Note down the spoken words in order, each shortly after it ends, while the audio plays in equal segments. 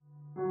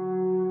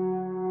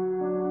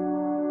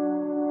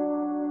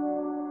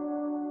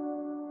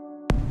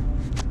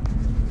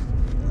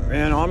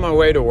on my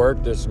way to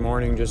work this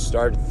morning, just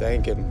started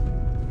thinking,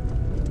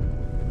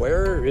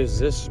 where is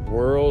this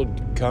world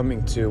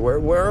coming to?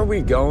 Where are we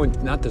going?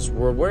 Not this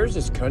world. Where is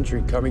this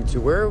country coming to?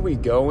 Where are we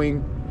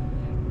going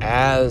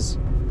as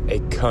a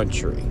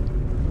country?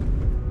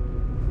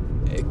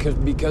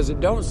 Because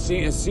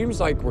it seems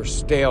like we're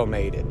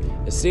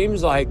stalemated. It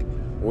seems like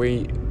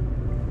we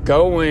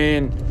go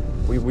in,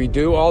 we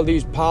do all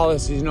these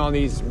policies and all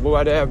these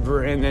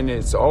whatever, and then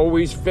it's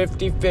always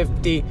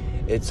 50-50.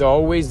 It's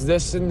always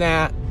this and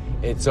that.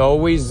 It's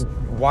always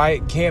why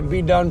it can't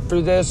be done for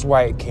this,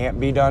 why it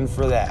can't be done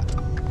for that.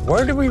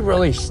 Where do we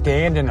really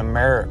stand in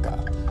America?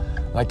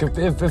 Like,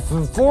 if a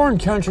foreign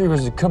country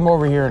was to come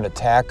over here and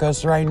attack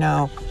us right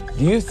now,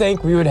 do you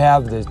think we would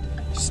have the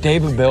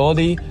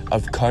stability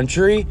of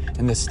country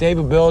and the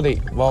stability?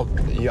 Well,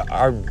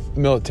 our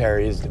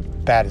military is the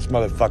baddest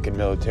motherfucking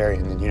military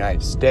in the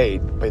United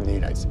States,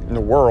 in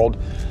the world.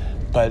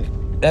 But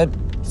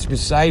that's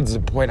besides the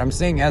point. I'm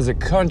saying, as a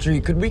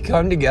country, could we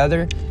come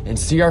together and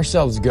see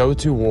ourselves go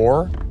to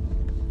war?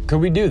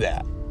 Could we do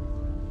that?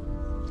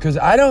 Because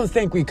I don't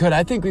think we could.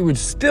 I think we would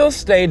still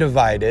stay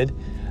divided.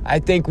 I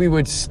think we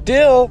would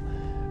still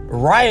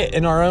riot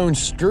in our own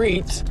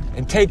streets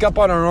and take up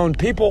on our own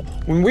people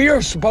when we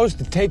are supposed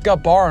to take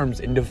up arms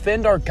and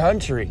defend our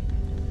country.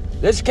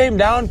 This came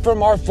down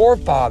from our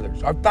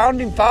forefathers, our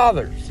founding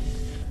fathers.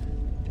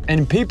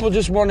 And people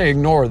just want to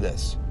ignore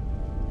this.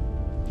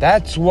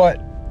 That's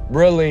what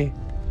really,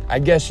 I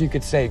guess you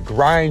could say,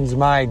 grinds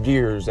my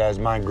gears, as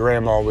my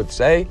grandma would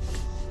say.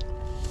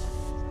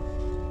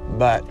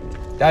 But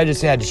I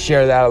just had to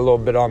share that a little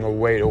bit on the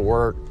way to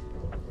work.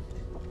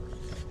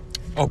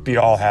 Hope you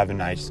all have a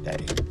nice day.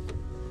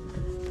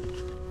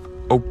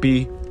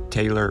 Opie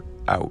Taylor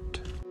out.